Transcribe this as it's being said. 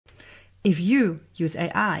If you use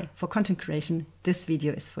AI for content creation, this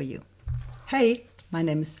video is for you. Hey, my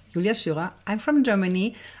name is Julia Schürer. I'm from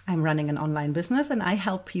Germany. I'm running an online business and I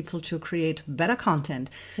help people to create better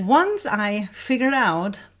content. Once I figured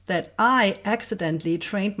out that I accidentally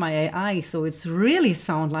trained my AI so it's really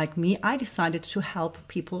sound like me, I decided to help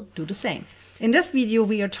people do the same. In this video,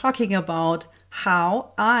 we are talking about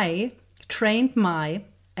how I trained my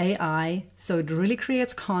AI so it really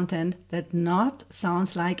creates content that not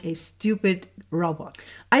sounds like a stupid robot.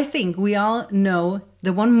 I think we all know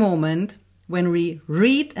the one moment when we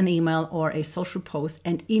read an email or a social post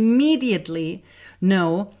and immediately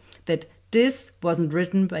know that this wasn't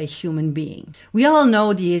written by a human being. We all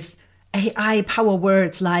know these AI power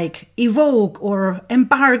words like evoke or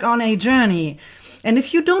embark on a journey. And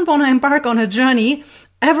if you don't want to embark on a journey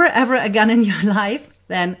ever again in your life,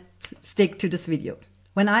 then stick to this video.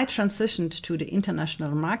 When I transitioned to the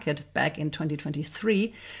international market back in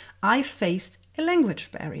 2023, I faced a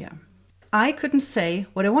language barrier. I couldn't say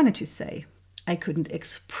what I wanted to say. I couldn't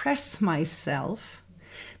express myself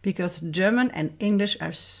because German and English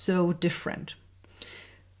are so different.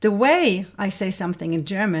 The way I say something in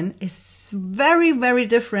German is very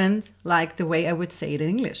different like the way I would say it in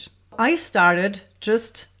English. I started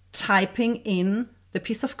just typing in the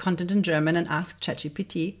piece of content in German and asked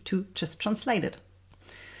ChatGPT to just translate it.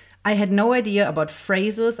 I had no idea about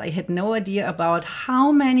phrases. I had no idea about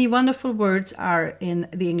how many wonderful words are in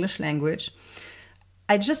the English language.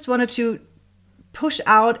 I just wanted to push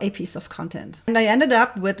out a piece of content. And I ended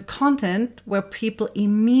up with content where people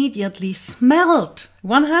immediately smelled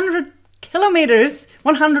 100 kilometers,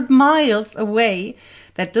 100 miles away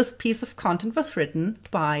that this piece of content was written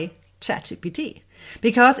by ChatGPT.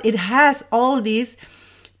 Because it has all these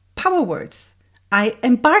power words. I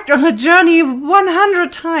embarked on a journey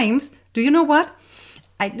 100 times. Do you know what?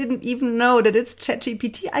 I didn't even know that it's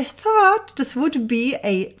ChatGPT. I thought this would be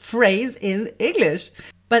a phrase in English.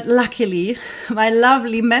 But luckily, my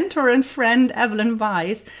lovely mentor and friend, Evelyn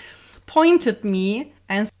Weiss, pointed me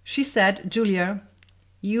and she said, Julia,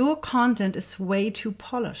 your content is way too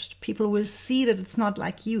polished. People will see that it's not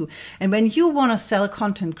like you. And when you want to sell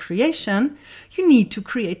content creation, you need to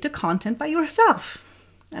create the content by yourself.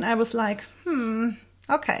 And I was like,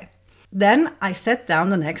 okay. Then I sat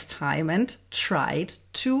down the next time and tried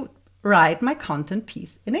to write my content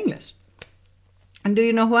piece in English. And do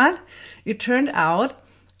you know what? It turned out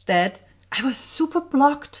that I was super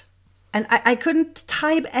blocked and I couldn't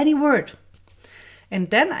type any word. And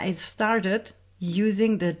then I started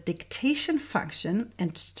using the dictation function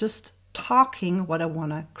and just talking what I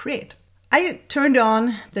want to create. I turned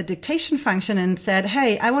on the dictation function and said,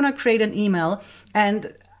 hey, I want to create an email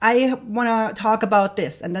and I want to talk about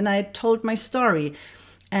this. And then I told my story.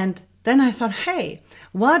 And then I thought, hey,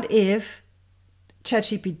 what if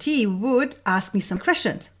ChatGPT would ask me some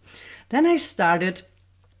questions? Then I started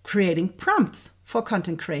creating prompts for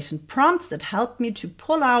content creation, prompts that helped me to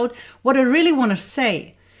pull out what I really want to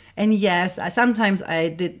say. And yes, sometimes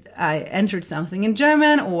I entered something in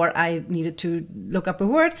German or I needed to look up a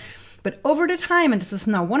word. But over the time, and this is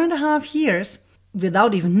now 1.5 years,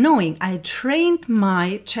 without even knowing, I trained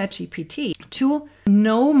my ChatGPT to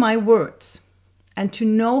know my words and to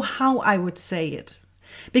know how I would say it.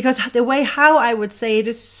 Because the way how I would say it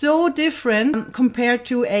is so different compared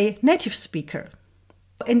to a native speaker.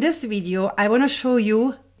 In this video, I want to show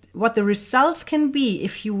you what the results can be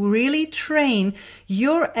if you really train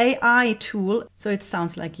your AI tool so it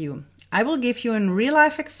sounds like you. I will give you a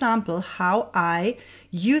real-life example how I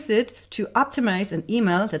use it to optimize an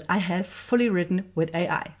email that I have fully written with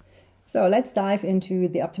AI. So let's dive into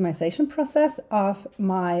the optimization process of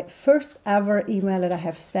my first ever email that I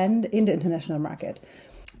have sent in the international market.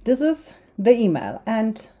 This is the email.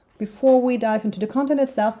 And before we dive into the content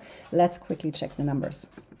itself, let's quickly check the numbers.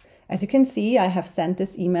 As you can see, I have sent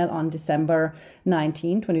this email on December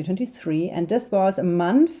 19, 2023, and this was a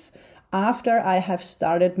month after I have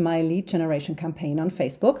started my lead generation campaign on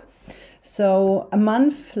Facebook. So a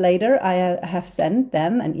month later, I have sent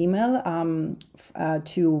then an email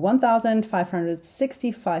to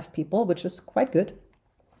 1,565 people, which is quite good.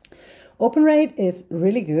 Open rate is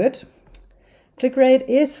really good. Click rate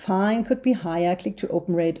is fine, could be higher. Click to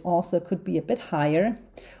open rate also could be a bit higher.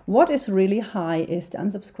 What is really high is the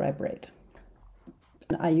unsubscribe rate.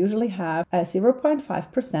 I usually have a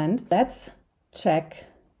 0.5%. Let's check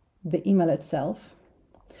the email itself.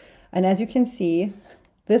 And as you can see,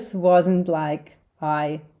 this wasn't like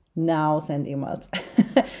I now send emails.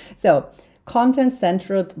 So content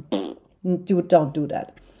centered, don't do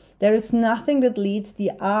that. There is nothing that leads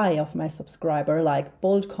the eye of my subscriber, like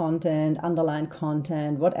bold content, underlined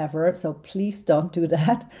content, whatever. So please don't do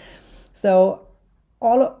that. So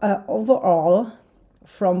overall,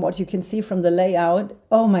 from what you can see from the layout,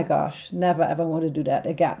 oh my gosh, never ever want to do that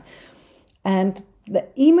again. And the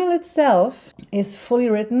email itself is fully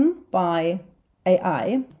written by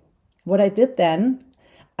AI. What I did then,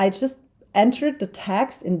 I just entered the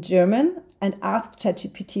text in German and asked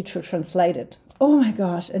ChatGPT to translate it. Oh my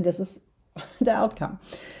gosh, and this is the outcome.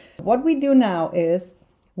 What we do now is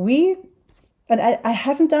I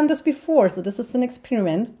haven't done this before, so this is an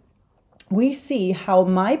experiment. We see how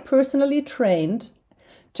my personally trained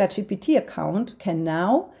ChatGPT account can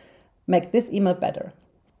now make this email better.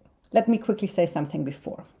 Let me quickly say something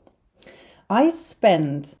before. I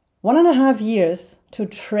spent 1.5 years to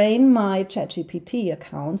train my ChatGPT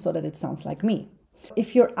account so that it sounds like me.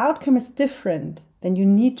 If your outcome is different, then you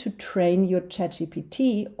need to train your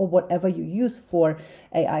ChatGPT or whatever you use for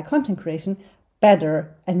AI content creation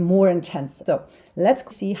better and more intense. So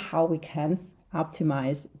let's see how we can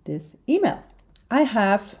optimize this email. I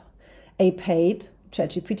have a paid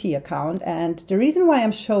ChatGPT account, and the reason why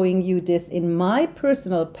I'm showing you this in my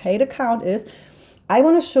personal paid account is I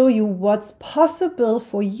want to show you what's possible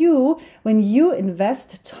for you when you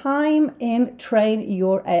invest time in train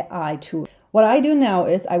your AI tool. What I do now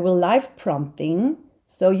is I will live prompting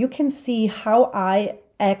so you can see how I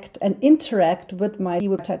act and interact with my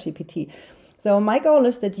ChatGPT. So my goal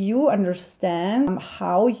is that you understand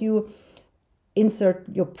how you insert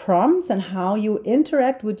your prompts and how you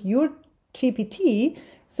interact with your GPT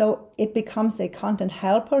so it becomes a content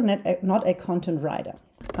helper, not a content writer.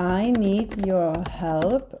 I need your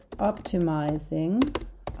help optimizing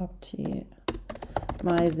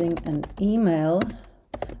an email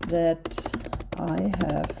that I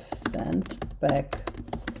have sent back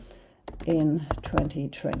in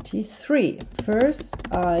 2023. First,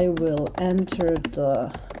 I will enter the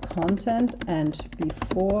content, and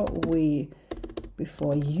before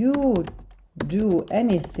you do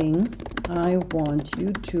anything, I want you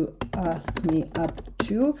to ask me up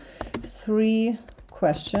to 3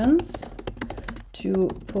 questions to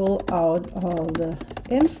pull out all the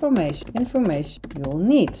information you'll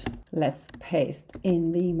need. Let's paste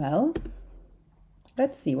in the email.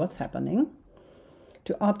 Let's see what's happening.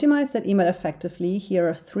 To optimize that email effectively, here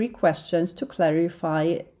are 3 questions to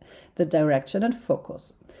clarify the direction and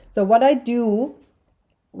focus. So what I do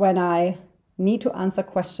when I need to answer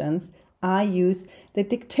questions, I use the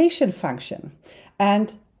dictation function.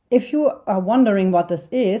 And if you are wondering what this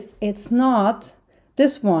is, it's not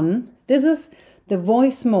this one. This is the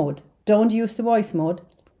voice mode. Don't use the voice mode.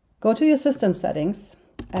 Go to your system settings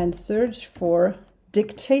and search for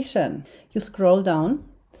dictation. You scroll down.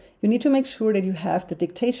 You need to make sure that you have the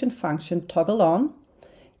dictation function toggle on.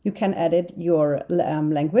 You can edit your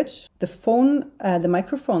language, the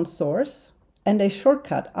microphone source, and a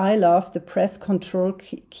shortcut. I love the press Control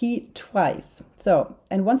key twice. So,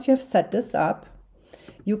 and once you have set this up,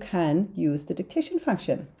 you can use the dictation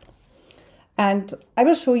function. And I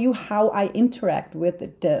will show you how I interact with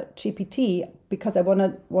the GPT, because I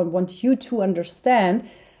want you to understand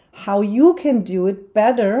how you can do it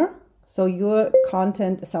better so your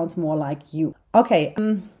content sounds more like you. Okay,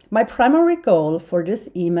 my primary goal for this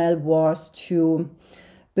email was to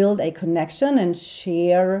build a connection and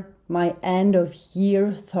share my end of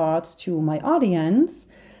year thoughts to my audience.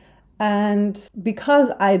 And because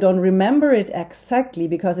I don't remember it exactly,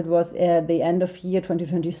 because it was the end of year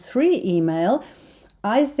 2023 email,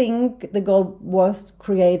 I think the goal was to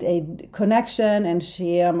create a connection and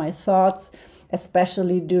share my thoughts,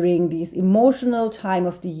 especially during this emotional time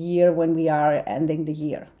of the year when we are ending the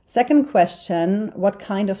year. Second question, what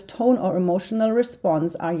kind of tone or emotional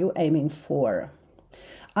response are you aiming for?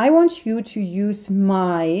 I want you to use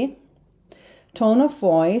my tone of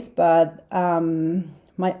voice, but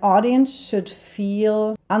my audience should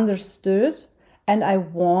feel understood, and I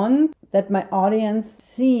want that my audience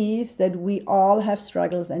sees that we all have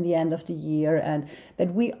struggles at the end of the year and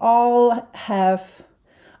that we all have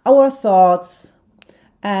our thoughts,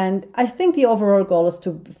 and I think the overall goal is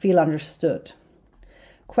to feel understood.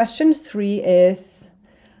 Question 3 is,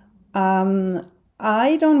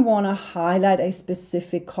 I don't want to highlight a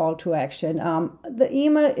specific call to action. The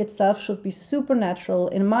email itself should be supernatural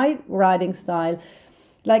in my writing style.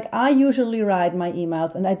 Like I usually write my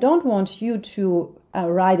emails, and I don't want you to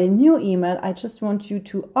write a new email. I just want you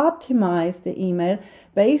to optimize the email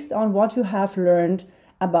based on what you have learned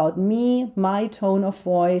about me, my tone of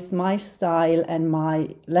voice, my style, and my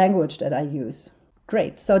language that I use.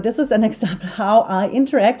 Great. So this is an example how I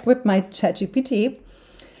interact with my ChatGPT.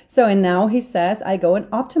 So, and now he says, I go and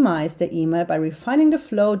optimize the email by refining the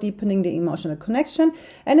flow, deepening the emotional connection,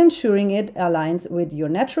 and ensuring it aligns with your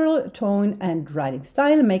natural tone and writing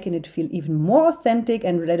style, making it feel even more authentic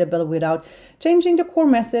and relatable without changing the core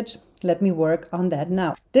message. Let me work on that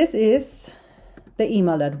now. This is the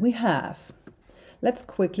email that we have. Let's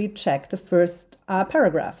quickly check the first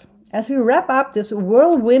paragraph. As we wrap up this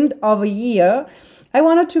whirlwind of a year, I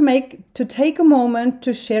wanted to take a moment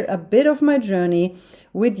to share a bit of my journey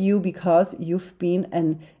with you because you've been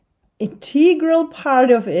an integral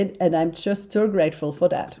part of it, and I'm just so grateful for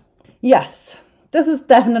that. Yes, this is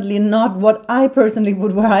definitely not what I personally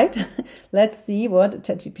would write. Let's see what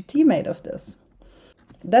ChatGPT made of this.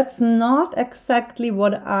 That's not exactly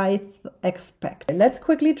what I expect. Let's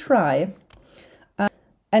quickly try.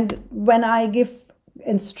 And when I give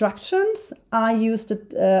instructions, I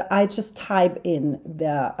just type in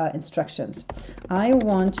the instructions. I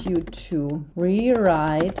want you to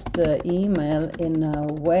rewrite the email in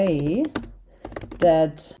a way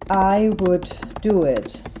that I would do it.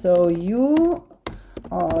 So you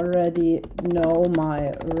already know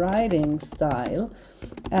my writing style,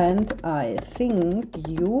 and I think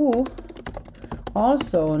you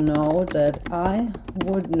also know that I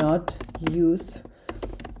would not use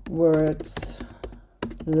words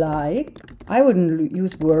like, I wouldn't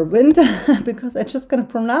use whirlwind because I'm just going to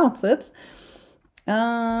pronounce it.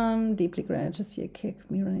 Deeply courageous, here,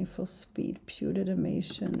 kick me running full speed, pure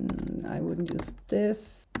determination. I wouldn't use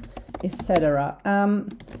this, etc.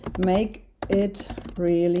 Make it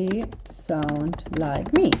really sound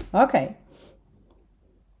like me. Okay.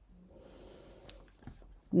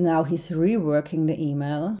 Now he's reworking the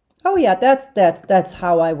email. Oh yeah, that's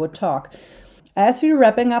how I would talk. As we're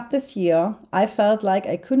wrapping up this year, I felt like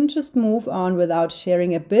I couldn't just move on without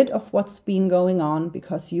sharing a bit of what's been going on,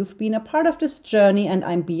 because you've been a part of this journey and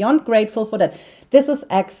I'm beyond grateful for that. This is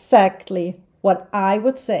exactly what I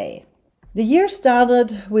would say. The year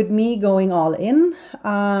started with me going all in.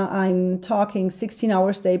 I'm talking 16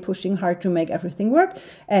 hours a day, pushing hard to make everything work.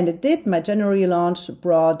 And it did. My January launch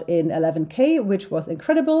brought in 11K, which was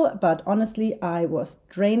incredible. But honestly, I was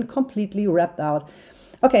drained, completely wrapped out.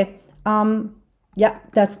 Okay. Yeah,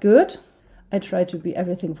 that's good. I tried to be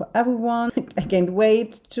everything for everyone. I gained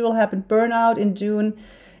weight. Jewel happened burnout in June.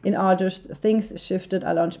 In August, things shifted.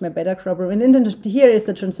 I launched my beta program. And here is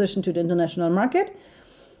the transition to the international market.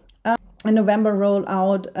 In November, rolled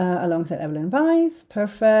out alongside Evelyn Weiss.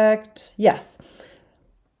 Perfect. Yes.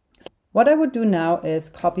 So what I would do now is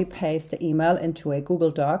copy paste the email into a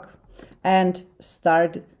Google Doc and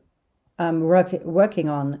start working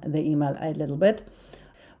on the email a little bit.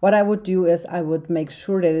 What I would do is I would make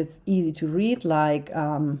sure that it's easy to read, like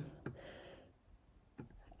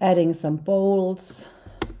adding some bolds,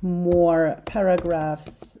 more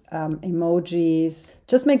paragraphs, emojis.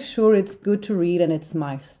 Just make sure it's good to read and it's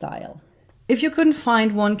my style. If you couldn't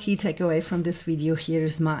find one key takeaway from this video,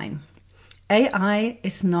 here's mine. AI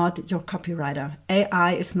is not your copywriter.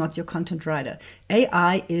 AI is not your content writer.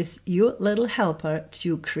 AI is your little helper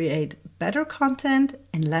to create better content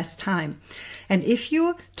in less time. And if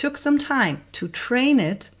you took some time to train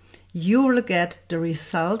it, you will get the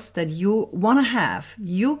results that you want to have.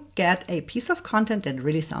 You get a piece of content that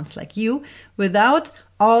really sounds like you without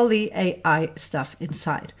all the AI stuff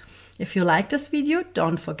inside. If you like this video,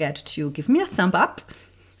 don't forget to give me a thumb up,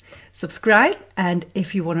 subscribe, and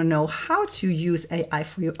if you want to know how to use AI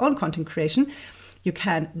for your own content creation, you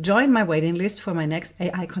can join my waiting list for my next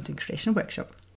AI content creation workshop.